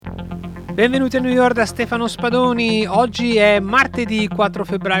Benvenuti a New York da Stefano Spadoni. Oggi è martedì 4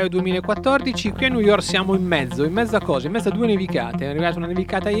 febbraio 2014. Qui a New York siamo in mezzo a cosa? In mezzo a due nevicate. È arrivata una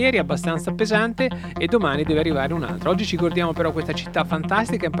nevicata ieri abbastanza pesante e domani deve arrivare un'altra. Oggi ci guardiamo però questa città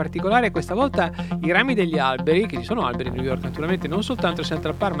fantastica, in particolare questa volta i rami degli alberi, che ci sono alberi a New York naturalmente, non soltanto in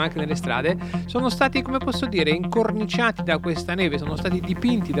Central Park ma anche nelle strade, sono stati, come posso dire, incorniciati da questa neve, sono stati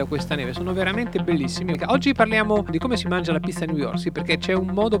dipinti da questa neve, sono veramente bellissimi. Oggi parliamo di come si mangia la pizza a New York, sì, perché c'è un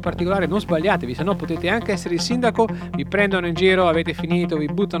modo particolare, non sbagliatevi, se no potete anche essere il sindaco, vi prendono in giro, avete finito, vi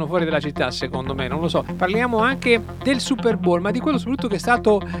buttano fuori dalla città, secondo me, non lo so. Parliamo anche del Super Bowl, ma di quello soprattutto che è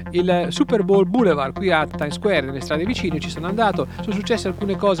stato il Super Bowl Boulevard qui a Times Square, nelle strade vicine. Ci sono andato, sono successe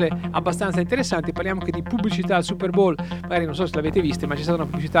alcune cose abbastanza interessanti. Parliamo anche di pubblicità al Super Bowl, magari non so se l'avete vista, ma c'è stata una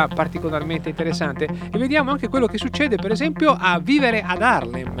pubblicità particolarmente interessante, e vediamo anche quello che succede per esempio a Vivere ad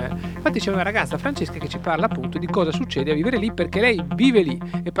Harlem. Infatti c'è una ragazza, Francesca, che ci parla appunto di cosa succede a vivere lì, perché lei vive lì.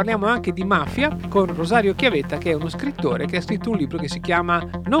 E parliamo anche di mafia con Rosario Chiavetta, che è uno scrittore che ha scritto un libro che si chiama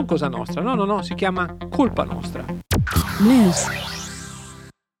non Cosa Nostra, no, si chiama Colpa Nostra. News.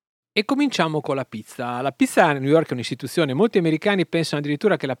 E cominciamo con la pizza. La pizza a New York è un'istituzione, molti americani pensano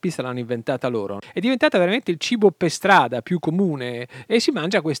addirittura che la pizza l'hanno inventata loro. È diventata veramente il cibo per strada più comune e si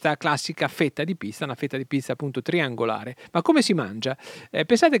mangia questa classica fetta di pizza, una fetta di pizza appunto triangolare. Ma come si mangia?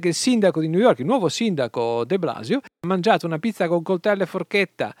 Pensate che il sindaco di New York, il nuovo sindaco De Blasio, ha mangiato una pizza con coltello e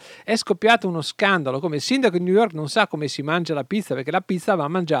forchetta. È scoppiato uno scandalo, come il sindaco di New York non sa come si mangia la pizza, perché la pizza va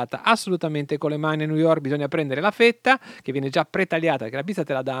mangiata assolutamente con le mani. A New York bisogna prendere la fetta che viene già pretagliata, perché la pizza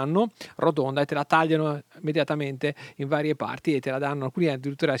te la danno rotonda e te la tagliano immediatamente in varie parti e te la danno. Alcuni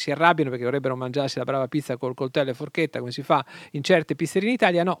addirittura si arrabbiano perché vorrebbero mangiarsi la brava pizza col coltello e forchetta, come si fa in certe pizzerie in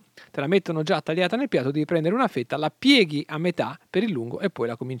Italia. No, te la mettono già tagliata nel piatto, devi prendere una fetta, la pieghi a metà per il lungo e poi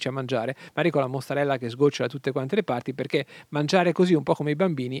la cominci a mangiare, magari con la mozzarella che sgocciola da tutte quante le parti, perché mangiare così un po' come i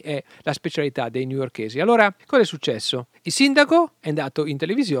bambini è la specialità dei newyorkesi. Allora, cosa è successo? Il sindaco è andato in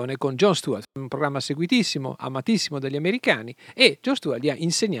televisione con Jon Stewart, un programma seguitissimo, amatissimo dagli americani, e Jon Stewart gli ha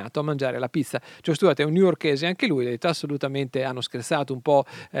insegnato a mangiare la pizza. Jon Stewart è un newyorkese anche lui, l'ha detto assolutamente, hanno scherzato un po',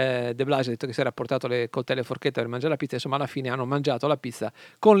 De Blasio ha detto che si era portato le coltelle e forchette per mangiare la pizza, insomma alla fine hanno mangiato la pizza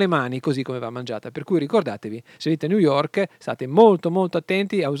con le mani così come va mangiata, per cui ricordatevi, se venite a New York state molto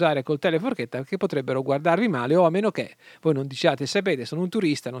attenti a usare coltelle e forchetta, perché potrebbero guardarvi male, o a meno che voi non diciate sapete sono un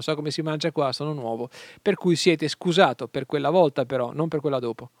turista, non so come si mangia qua, sono nuovo, per cui siete scusato per quella volta, però non per quella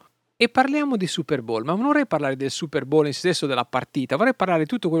dopo. E parliamo di Super Bowl, ma non vorrei parlare del Super Bowl in sé stesso, della partita, vorrei parlare di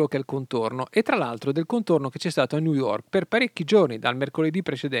tutto quello che è il contorno, e tra l'altro del contorno che c'è stato a New York per parecchi giorni, dal mercoledì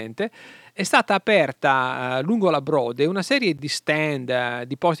precedente. È stata aperta lungo la Broadway una serie di stand,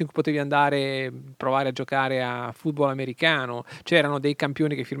 di posti in cui potevi andare, provare a giocare a football americano, c'erano dei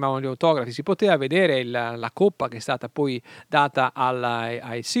campioni che firmavano gli autografi, si poteva vedere la coppa che è stata poi data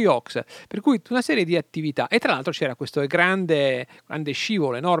ai Seahawks, per cui una serie di attività. E tra l'altro c'era questo grande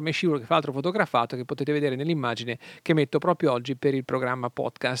scivolo, enorme scivolo che fa altro fotografato, che potete vedere nell'immagine che metto proprio oggi per il programma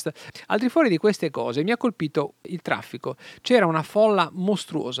podcast. Al di fuori di queste cose mi ha colpito il traffico, c'era una folla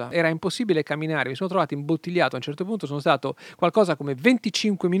mostruosa, era impossibile camminare, mi sono trovato imbottigliato, a un certo punto sono stato qualcosa come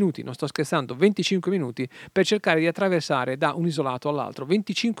 25 minuti, non sto scherzando, 25 minuti per cercare di attraversare da un isolato all'altro,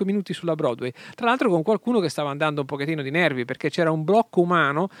 25 minuti sulla Broadway, tra l'altro con qualcuno che stava andando un pochettino di nervi, perché c'era un blocco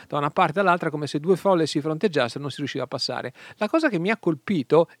umano da una parte all'altra, come se due folle si fronteggiassero e non si riusciva a passare. La cosa che mi ha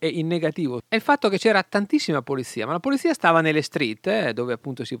colpito e in negativo è il fatto che c'era tantissima polizia, ma la polizia stava nelle street, dove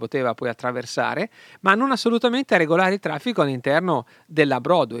appunto si poteva poi attraversare, ma non assolutamente a regolare il traffico all'interno della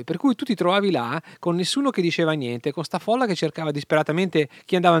Broadway, per cui tu ti trovavi là con nessuno che diceva niente, con sta folla che cercava disperatamente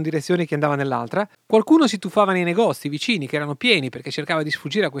chi andava in direzione e chi andava nell'altra. Qualcuno si tuffava nei negozi vicini che erano pieni perché cercava di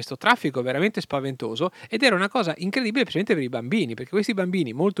sfuggire a questo traffico veramente spaventoso, ed era una cosa incredibile specialmente per i bambini, perché questi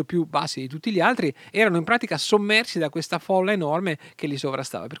bambini molto più bassi di tutti gli altri erano in pratica sommersi da questa folla enorme che li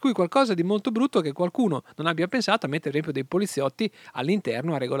sovrastava, per cui qualcosa di molto brutto che qualcuno non abbia pensato a mettere per esempio dei poliziotti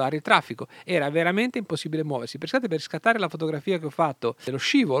all'interno a regolare il traffico. Era veramente impossibile muoversi. Pensate, per scattare la fotografia che ho fatto dello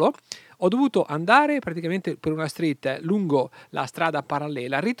scivolo ho dovuto andare praticamente per una street lungo la strada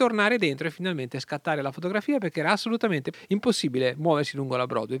parallela, ritornare dentro e finalmente scattare la fotografia, perché era assolutamente impossibile muoversi lungo la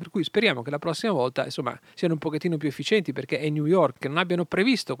Broadway, per cui speriamo che la prossima volta insomma siano un pochettino più efficienti, perché è New York, che non abbiano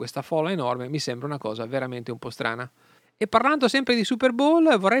previsto questa folla enorme mi sembra una cosa veramente un po' strana. E parlando sempre di Super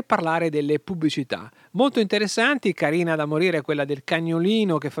Bowl, vorrei parlare delle pubblicità. Molto interessanti, carina da morire quella del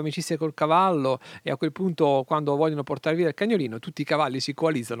cagnolino che fa amicizia col cavallo, e a quel punto, quando vogliono portare via il cagnolino, tutti i cavalli si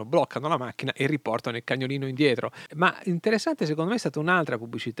coalizzano, bloccano la macchina e riportano il cagnolino indietro. Ma interessante secondo me è stata un'altra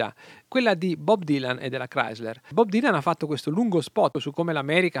pubblicità, quella di Bob Dylan e della Chrysler. Bob Dylan ha fatto questo lungo spot su come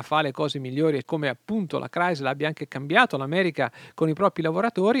l'America fa le cose migliori e come appunto la Chrysler abbia anche cambiato l'America con i propri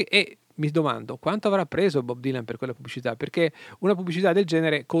lavoratori, e mi domando quanto avrà preso Bob Dylan per quella pubblicità, perché una pubblicità del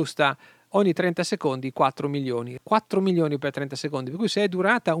genere costa ogni 30 secondi 4 milioni. 4 milioni per 30 secondi, per cui se è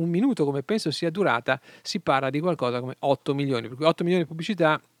durata un minuto, come penso sia durata, si parla di qualcosa come 8 milioni, per cui 8 milioni di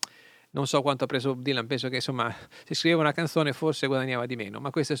pubblicità. Non so quanto ha preso Bob Dylan, penso che insomma se scriveva una canzone forse guadagnava di meno, ma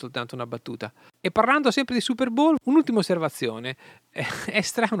questa è soltanto una battuta. E parlando sempre di Super Bowl, un'ultima osservazione. È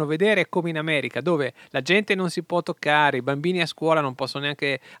strano vedere come in America, dove la gente non si può toccare, i bambini a scuola non possono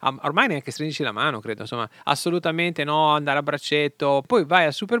neanche, ormai neanche stringerci la mano, credo, insomma, assolutamente no, andare a braccetto. Poi vai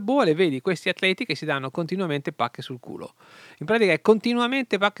al Super Bowl e vedi questi atleti che si danno continuamente pacche sul culo. In pratica è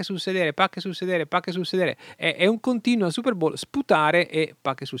continuamente pacche sul sedere, pacche sul sedere, pacche sul sedere. È un continuo Super Bowl, sputare e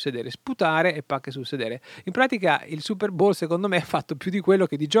pacche sul sedere, sputare e pacche sul sedere. In pratica il Super Bowl secondo me è fatto più di quello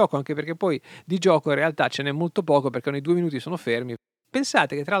che di gioco, anche perché poi di gioco in realtà ce n'è molto poco, perché ogni 2 minuti sono fermi.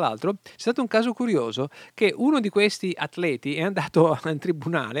 Pensate che tra l'altro c'è stato un caso curioso che uno di questi atleti è andato in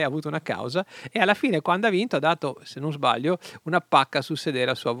tribunale, ha avuto una causa e alla fine quando ha vinto ha dato, se non sbaglio, una pacca sul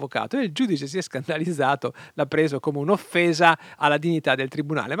sedere al suo avvocato e il giudice si è scandalizzato, l'ha preso come un'offesa alla dignità del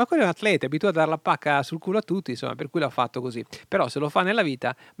tribunale, ma quello è un atleta, è abituato a dare la pacca sul culo a tutti, insomma, per cui l'ha fatto così. Però se lo fa nella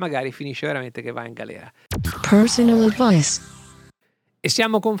vita magari finisce veramente che va in galera. Personal advice. E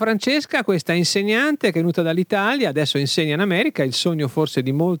siamo con Francesca, questa insegnante che è venuta dall'Italia, adesso insegna in America, il sogno forse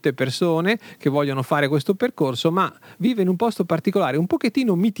di molte persone che vogliono fare questo percorso, ma vive in un posto particolare, un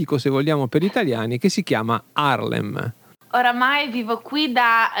pochettino mitico se vogliamo per gli italiani, che si chiama Harlem. Oramai vivo qui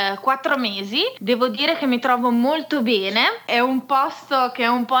da 4 mesi, devo dire che mi trovo molto bene, è un posto che è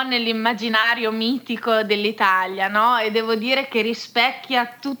un po' nell'immaginario mitico dell'Italia, no? E devo dire che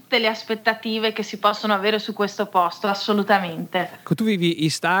rispecchia tutte le aspettative che si possono avere su questo posto, assolutamente. Tu vivi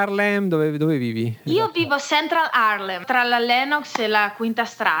East Harlem, dove vivi? Io vivo Central Harlem, tra la Lenox e la Quinta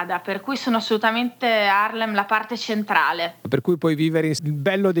Strada, per cui sono assolutamente Harlem la parte centrale. Per cui puoi vivere il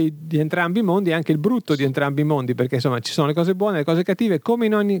bello di entrambi i mondi e anche il brutto di entrambi i mondi, perché insomma ci sono le cose buone, le cose cattive, come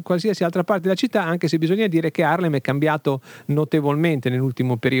in ogni qualsiasi altra parte della città, anche se bisogna dire che Harlem è cambiato notevolmente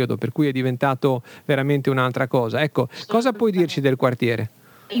nell'ultimo periodo, per cui è diventato veramente un'altra cosa. Ecco, cosa puoi dirci del quartiere?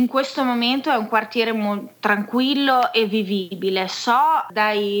 In questo momento è un quartiere tranquillo e vivibile. So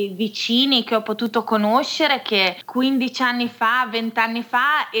dai vicini che ho potuto conoscere che 15 anni fa, 20 anni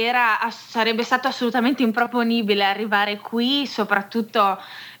fa sarebbe stato assolutamente improponibile arrivare qui, soprattutto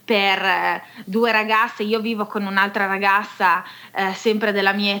per 2 ragazze. Io vivo con un'altra ragazza sempre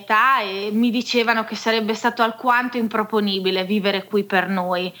della mia età e mi dicevano che sarebbe stato alquanto improponibile vivere qui per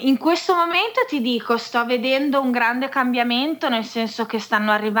noi. In questo momento ti dico, sto vedendo un grande cambiamento, nel senso che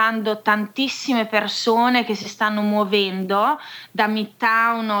stanno arrivando tantissime persone che si stanno muovendo da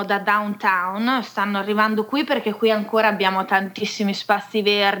Midtown o da Downtown, stanno arrivando qui perché qui ancora abbiamo tantissimi spazi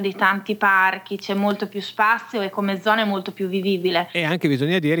verdi, tanti parchi, c'è molto più spazio e come zona è molto più vivibile. E anche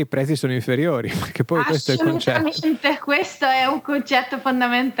bisogna dire i prezzi sono inferiori, perché poi questo è il concetto. Assolutamente, questo è un concetto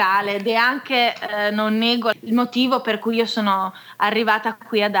fondamentale ed è anche, non nego, il motivo per cui io sono arrivata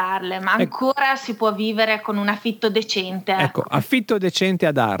qui ad Harlem. Ancora si può vivere con un affitto decente. Ecco, affitto decente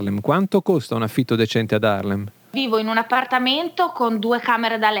ad Harlem. Quanto costa un affitto decente ad Harlem? Vivo in un appartamento con 2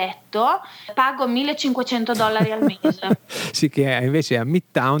 camere da letto, pago $1.500 al mese. Sì, che invece a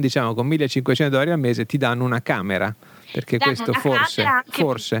Midtown, diciamo, con $1.500 al mese ti danno una camera. Perché questo forse,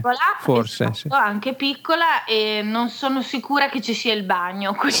 esatto, sì. Anche piccola, e non sono sicura che ci sia il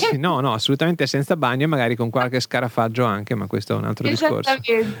bagno. Sì, no, assolutamente senza bagno e magari con qualche scarafaggio anche, ma questo è un altro discorso.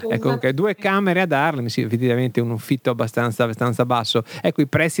 Ecco, okay, 2 camere ad Harlem, sì, effettivamente un affitto abbastanza basso. Ecco, i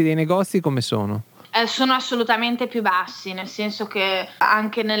prezzi dei negozi come sono? Sono assolutamente più bassi, nel senso che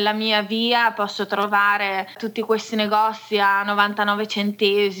anche nella mia via posso trovare tutti questi negozi a 99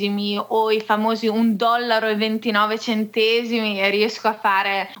 centesimi o i famosi $1,29 e riesco a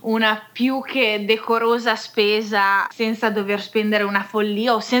fare una più che decorosa spesa senza dover spendere una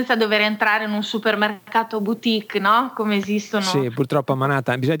follia o senza dover entrare in un supermercato boutique, no? Come esistono. Sì, purtroppo a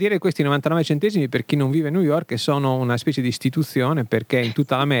Manhattan. Bisogna dire che questi 99 centesimi per chi non vive a New York sono una specie di istituzione, perché in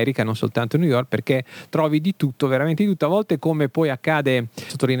tutta l'America, non soltanto a New York, perché trovi di tutto, veramente di tutto, a volte, come poi accade,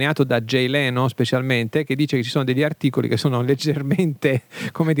 sottolineato da Jay Leno specialmente, che dice che ci sono degli articoli che sono leggermente,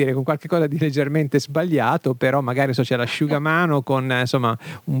 come dire, con qualche cosa di leggermente sbagliato, però magari c'è l'asciugamano con insomma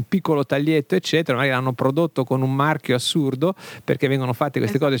un piccolo taglietto eccetera, magari l'hanno prodotto con un marchio assurdo, perché vengono fatte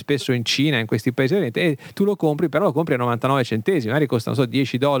queste cose spesso in Cina, in questi paesi e tu lo compri, però lo compri a 99 centesimi, magari costano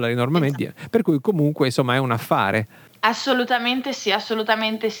 $10 normalmente, per cui comunque insomma è un affare. Assolutamente sì.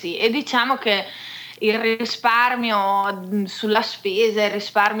 E diciamo che il risparmio sulla spesa, il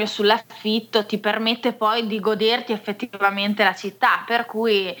risparmio sull'affitto ti permette poi di goderti effettivamente la città, per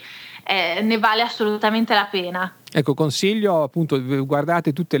cui ne vale assolutamente la pena. Ecco, consiglio appunto,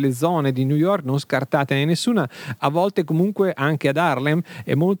 guardate tutte le zone di New York, non scartatene nessuna. A volte comunque anche ad Harlem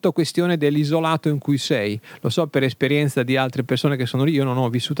è molto questione dell'isolato in cui sei. Lo so per esperienza di altre persone che sono lì, io non ho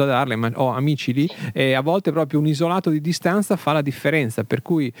vissuto ad Harlem ma ho amici lì, e a volte proprio un isolato di distanza fa la differenza, per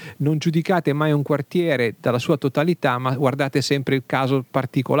cui non giudicate mai un quartiere dalla sua totalità, ma guardate sempre il caso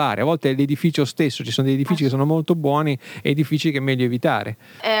particolare. A volte è l'edificio stesso, ci sono degli edifici che sono molto buoni e edifici che è meglio evitare.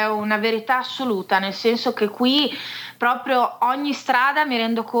 È una verità assoluta, nel senso che qui proprio ogni strada mi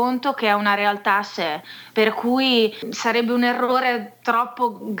rendo conto che è una realtà a sé, per cui sarebbe un errore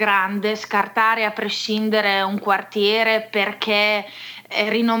troppo grande scartare a prescindere un quartiere perché è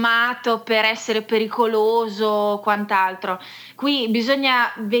rinomato per essere pericoloso o quant'altro. Qui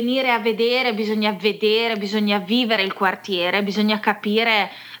bisogna venire a vedere, bisogna vivere il quartiere, bisogna capire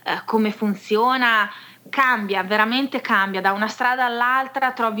come funziona. Cambia, veramente cambia, da una strada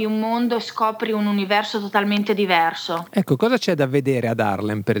all'altra trovi un mondo e scopri un universo totalmente diverso. Ecco, cosa c'è da vedere ad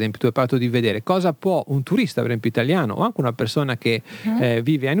Harlem, per esempio? Tu hai parlato di vedere, cosa può un turista, per esempio italiano, o anche una persona che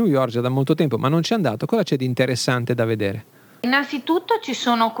vive a New York già da molto tempo ma non c'è andato, cosa c'è di interessante da vedere? Innanzitutto ci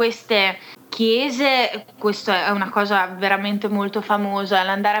sono queste chiese, questa è una cosa veramente molto famosa,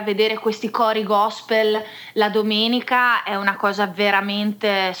 l'andare a vedere questi cori gospel la domenica è una cosa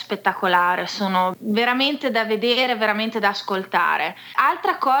veramente spettacolare, sono veramente da vedere, veramente da ascoltare.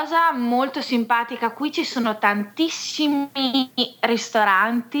 Altra cosa molto simpatica, qui ci sono tantissimi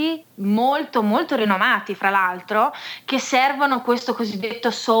ristoranti molto molto rinomati, fra l'altro, che servono questo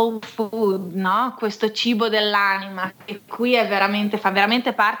cosiddetto soul food, no? Questo cibo dell'anima, che qui è veramente, fa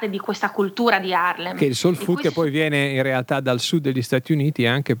veramente parte di questa cultura di Harlem. Che il soul food che poi viene in realtà dal sud degli Stati Uniti,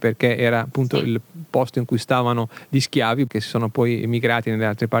 anche perché era appunto il posto in cui stavano gli schiavi che si sono poi emigrati nelle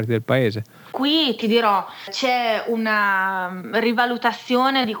altre parti del paese. Qui ti dirò, c'è una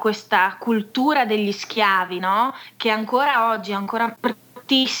rivalutazione di questa cultura degli schiavi, no? Che ancora oggi, ancora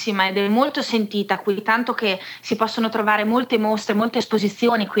ed è molto sentita qui, tanto che si possono trovare molte mostre, molte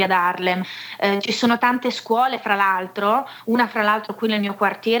esposizioni qui ad Harlem. Ci sono tante scuole, fra l'altro qui nel mio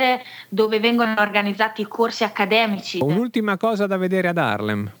quartiere, dove vengono organizzati corsi accademici. Un'ultima cosa da vedere ad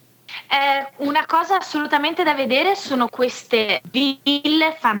Harlem. Una cosa assolutamente da vedere sono queste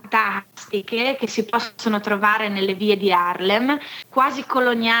ville fantastiche che si possono trovare nelle vie di Harlem, quasi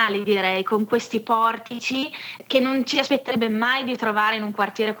coloniali direi, con questi portici che non ci aspetterebbe mai di trovare in un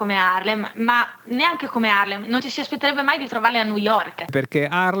quartiere come Harlem, ma neanche come Harlem, non ci si aspetterebbe mai di trovarli a New York. Perché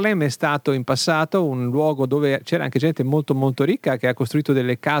Harlem è stato in passato un luogo dove c'era anche gente molto molto ricca che ha costruito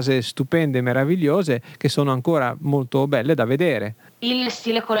delle case stupende, meravigliose, che sono ancora molto belle da vedere. Il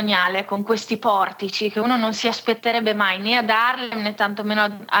stile coloniale con questi portici che uno non si aspetterebbe mai né ad Harlem né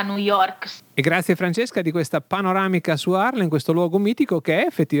tantomeno a New York. E grazie Francesca di questa panoramica su Harlem, questo luogo mitico che è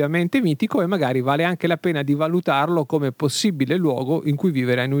effettivamente mitico e magari vale anche la pena di valutarlo come possibile luogo in cui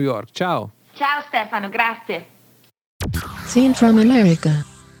vivere a New York. Ciao! Ciao Stefano, grazie! Scene from America.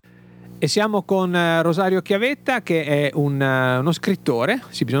 E siamo con Rosario Chiavetta, che è uno scrittore,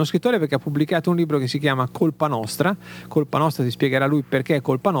 uno scrittore perché ha pubblicato un libro che si chiama Colpa Nostra. Colpa Nostra, si spiegherà lui perché è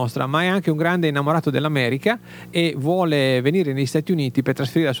Colpa Nostra, ma è anche un grande innamorato dell'America e vuole venire negli Stati Uniti per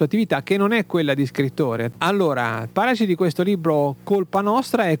trasferire la sua attività, che non è quella di scrittore. Allora, parlaci di questo libro Colpa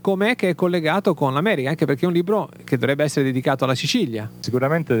Nostra e com'è che è collegato con l'America, anche perché è un libro che dovrebbe essere dedicato alla Sicilia.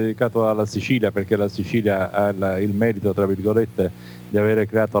 Sicuramente dedicato alla Sicilia, perché la Sicilia ha il merito, tra virgolette, di avere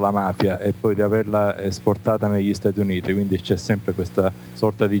creato la mafia e poi di averla esportata negli Stati Uniti, quindi c'è sempre questa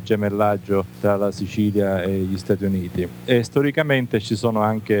sorta di gemellaggio tra la Sicilia e gli Stati Uniti. E storicamente ci sono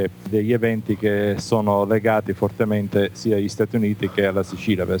anche degli eventi che sono legati fortemente sia agli Stati Uniti che alla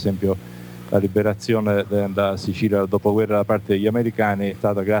Sicilia, per esempio la liberazione della Sicilia dal dopoguerra da parte degli americani è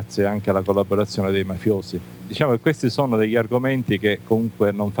stata grazie anche alla collaborazione dei mafiosi. Diciamo che questi sono degli argomenti che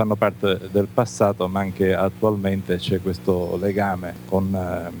comunque non fanno parte del passato, ma anche attualmente c'è questo legame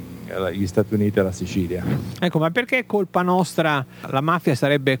con gli Stati Uniti e la Sicilia. Ecco, ma perché colpa nostra, la mafia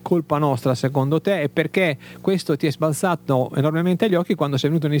sarebbe colpa nostra secondo te, e perché questo ti è sbalzato enormemente agli occhi quando sei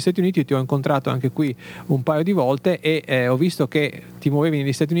venuto negli Stati Uniti? Io ti ho incontrato anche qui un paio di volte e ho visto che ti muovevi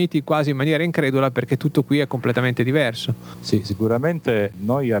negli Stati Uniti quasi in maniera incredula, perché tutto qui è completamente diverso. Sì, sicuramente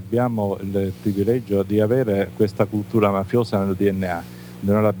noi abbiamo il privilegio di avere questa cultura mafiosa nel DNA,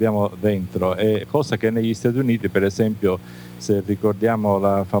 noi l'abbiamo dentro, e cosa che negli Stati Uniti, per esempio, se ricordiamo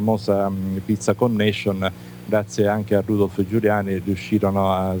la famosa Pizza Connection, grazie anche a Rudolph Giuliani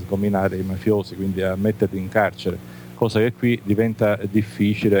riuscirono a sgominare i mafiosi, quindi a metterli in carcere, cosa che qui diventa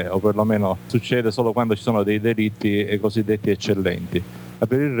difficile, o perlomeno succede solo quando ci sono dei delitti cosiddetti eccellenti. ma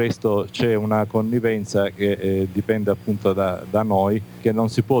per il resto c'è una connivenza che dipende appunto da noi, che non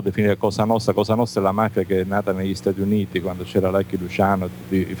si può definire cosa nostra. Cosa nostra è la mafia che è nata negli Stati Uniti quando c'era Lucky Luciano,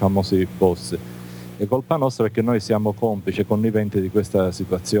 tutti i famosi boss. E colpa nostra perché noi siamo complici e conniventi di questa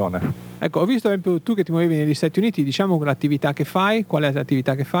situazione. Ecco, ho visto per esempio tu che ti muovevi negli Stati Uniti, diciamo l'attività che fai, qual è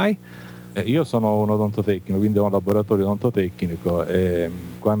l'attività che fai? Io sono un odontotecnico, quindi ho un laboratorio odontotecnico e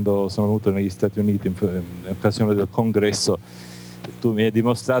quando sono venuto negli Stati Uniti in occasione del congresso tu mi hai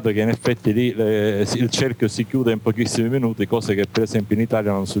dimostrato che in effetti lì il cerchio si chiude in pochissimi minuti, cose che per esempio in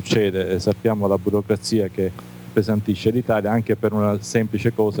Italia non succede. Sappiamo la burocrazia che appesantisce l'Italia. Anche per una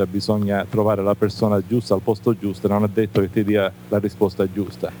semplice cosa bisogna trovare la persona giusta al posto giusto, non è detto che ti dia la risposta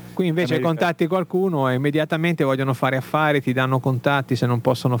giusta. Qui invece contatti qualcuno e immediatamente vogliono fare affari, ti danno contatti se non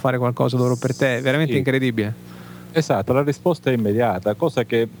possono fare qualcosa loro per te, è veramente incredibile. Esatto, la risposta è immediata, cosa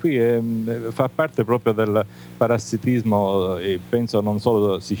che qui fa parte proprio del parassitismo, penso non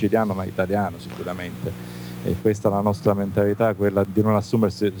solo siciliano ma italiano sicuramente. E questa è la nostra mentalità, quella di non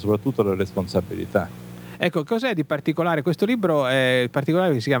assumersi soprattutto le responsabilità. Ecco, cos'è di particolare? Questo libro è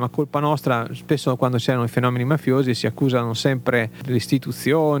particolare, che si chiama Colpa Nostra. Spesso quando c'erano i fenomeni mafiosi si accusano sempre le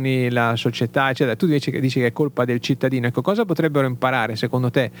istituzioni, la società, eccetera. Tu dici che è colpa del cittadino. Ecco, cosa potrebbero imparare,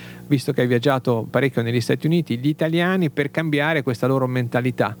 secondo te, visto che hai viaggiato parecchio negli Stati Uniti, gli italiani per cambiare questa loro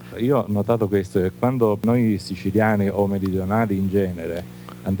mentalità? Io ho notato questo, che quando noi siciliani o meridionali in genere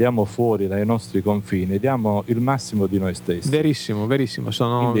andiamo fuori dai nostri confini, diamo il massimo di noi stessi. Verissimo,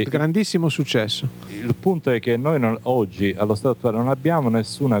 sono un grandissimo successo. Il punto è che noi oggi, allo stato attuale, non abbiamo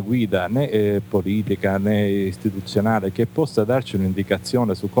nessuna guida né politica né istituzionale che possa darci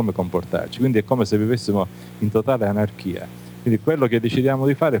un'indicazione su come comportarci, quindi è come se vivessimo in totale anarchia. Quindi quello che decidiamo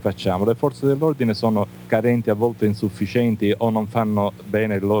di fare facciamo. Le forze dell'ordine sono carenti, a volte insufficienti o non fanno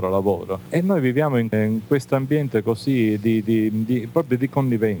bene il loro lavoro e noi viviamo in questo ambiente così proprio di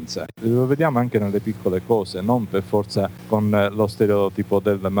connivenza. Lo vediamo anche nelle piccole cose, non per forza con lo stereotipo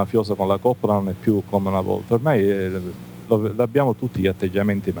del mafioso con la coppola, non è più come una volta. Ormai abbiamo tutti gli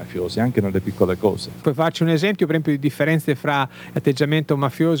atteggiamenti mafiosi, anche nelle piccole cose. Puoi farci un esempio, per esempio, di differenze fra atteggiamento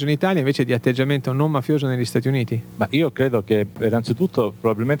mafioso in Italia invece di atteggiamento non mafioso negli Stati Uniti? Ma io credo che innanzitutto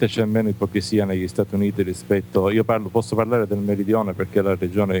probabilmente c'è meno ipocrisia negli Stati Uniti rispetto, posso parlare del meridione perché è la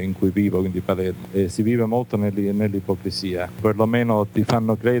regione in cui vivo, quindi Palermo, e si vive molto nell'ipocrisia, perlomeno ti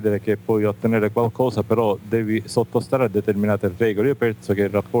fanno credere che puoi ottenere qualcosa, però devi sottostare a determinate regole. Io penso che il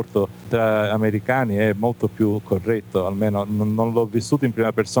rapporto tra americani è molto più corretto, almeno non l'ho vissuto in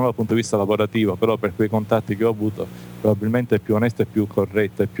prima persona dal punto di vista lavorativo, però per quei contatti che ho avuto probabilmente è più onesto, è più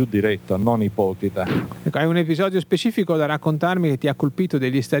corretto, è più diretto, non ipocrita. Ecco, hai un episodio specifico da raccontarmi che ti ha colpito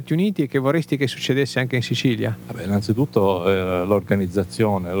degli Stati Uniti e che vorresti che succedesse anche in Sicilia? Innanzitutto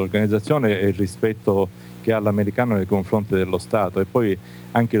l'organizzazione e il rispetto che ha l'americano nei confronti dello Stato, e poi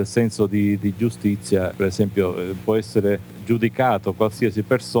anche il senso di giustizia. Per esempio può essere giudicato qualsiasi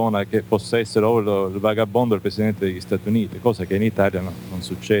persona che possa essere o il vagabondo o il presidente degli Stati Uniti, cosa che in Italia non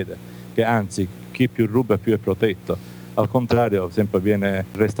succede, che anzi chi più ruba più è protetto. Al contrario, sempre viene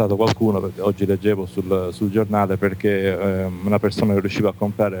arrestato qualcuno, perché oggi leggevo sul giornale perché una persona che riusciva a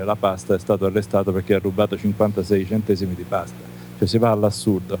comprare la pasta è stato arrestato perché ha rubato 56 centesimi di pasta. Cioè si va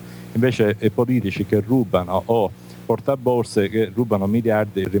all'assurdo. Invece i politici che rubano o portaborse che rubano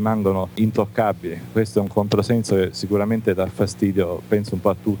miliardi rimangono intoccabili. Questo è un controsenso che sicuramente dà fastidio, penso un po'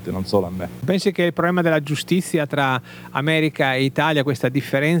 a tutti, non solo a me. Pensi che il problema della giustizia tra America e Italia, questa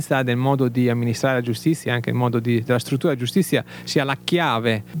differenza del modo di amministrare la giustizia, anche il modo della struttura della giustizia, sia la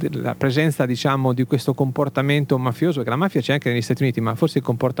chiave della presenza, diciamo, di questo comportamento mafioso? Perché la mafia c'è anche negli Stati Uniti, ma forse il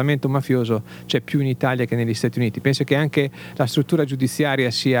comportamento mafioso c'è più in Italia che negli Stati Uniti. Penso che anche la struttura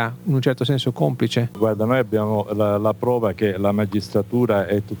giudiziaria sia in un certo senso complice? Guarda, noi abbiamo la prova che la magistratura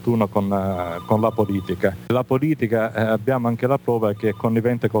è tutt'uno con la politica. La politica abbiamo anche la prova che è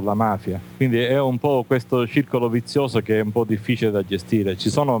connivente con la mafia, quindi è un po' questo circolo vizioso che è un po' difficile da gestire.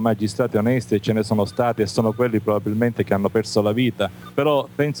 Ci sono magistrati onesti e ce ne sono stati, e sono quelli probabilmente che hanno perso la vita, però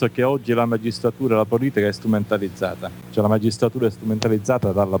penso che oggi la magistratura e la politica è strumentalizzata, cioè la magistratura è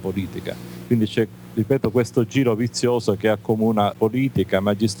strumentalizzata dalla politica, quindi c'è, ripeto, questo giro vizioso che accomuna politica,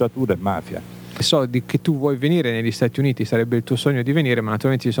 magistratura e mafia. So che tu vuoi venire negli Stati Uniti, sarebbe il tuo sogno di venire, ma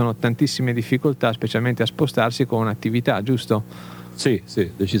naturalmente ci sono tantissime difficoltà, specialmente a spostarsi con un'attività, giusto? Sì,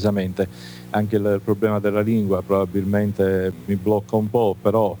 decisamente. Anche il problema della lingua probabilmente mi blocca un po',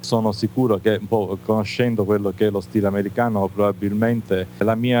 però sono sicuro che un po' conoscendo quello che è lo stile americano, probabilmente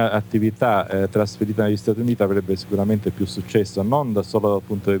la mia attività trasferita negli Stati Uniti avrebbe sicuramente più successo, non solo dal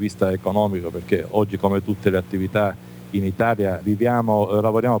punto di vista economico, perché oggi, come tutte le attività in Italia,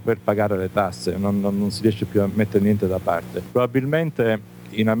 lavoriamo per pagare le tasse, non si riesce più a mettere niente da parte. Probabilmente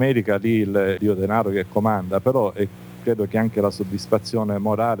in America lì il dio denaro che comanda, però credo che anche la soddisfazione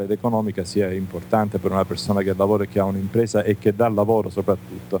morale ed economica sia importante per una persona che lavora e che ha un'impresa e che dà lavoro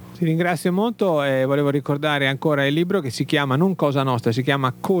soprattutto. Ti ringrazio molto e volevo ricordare ancora il libro che si chiama non Cosa Nostra, si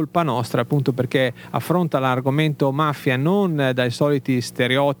chiama Colpa Nostra, appunto perché affronta l'argomento mafia non dai soliti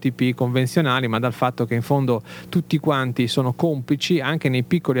stereotipi convenzionali, ma dal fatto che in fondo tutti quanti sono complici anche nei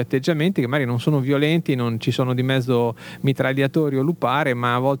piccoli atteggiamenti che magari non sono violenti, non ci sono di mezzo mitragliatori o lupare,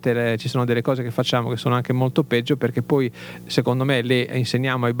 ma a volte ci sono delle cose che facciamo che sono anche molto peggio, perché poi secondo me le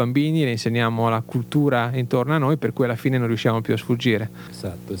insegniamo ai bambini, le insegniamo alla cultura intorno a noi, per cui alla fine non riusciamo più a sfuggire.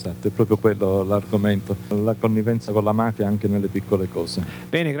 Esatto, è proprio quello l'argomento, la connivenza con la mafia anche nelle piccole cose.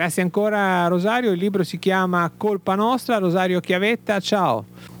 Bene, grazie ancora Rosario, il libro si chiama Colpa Nostra, Rosario Chiavetta, ciao.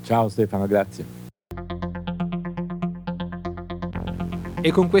 Ciao Stefano, grazie. E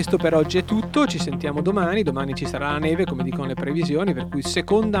con questo per oggi è tutto, ci sentiamo domani ci sarà la neve come dicono le previsioni, per cui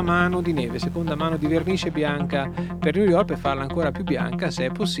seconda mano di neve, seconda mano di vernice bianca per New York per farla ancora più bianca se è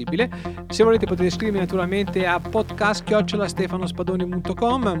possibile. Se volete potete scrivermi naturalmente a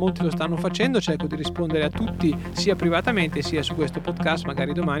podcast@stefanospadoni.com, molti lo stanno facendo, cerco di rispondere a tutti sia privatamente sia su questo podcast,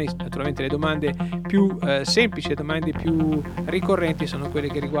 magari domani. Naturalmente le domande più semplici, le domande più ricorrenti sono quelle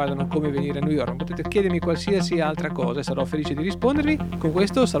che riguardano come venire a New York, potete chiedermi qualsiasi altra cosa e sarò felice di rispondervi. Con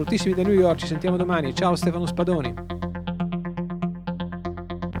questo salutissimi da New York, ci sentiamo domani, ciao Stefano Spadoni.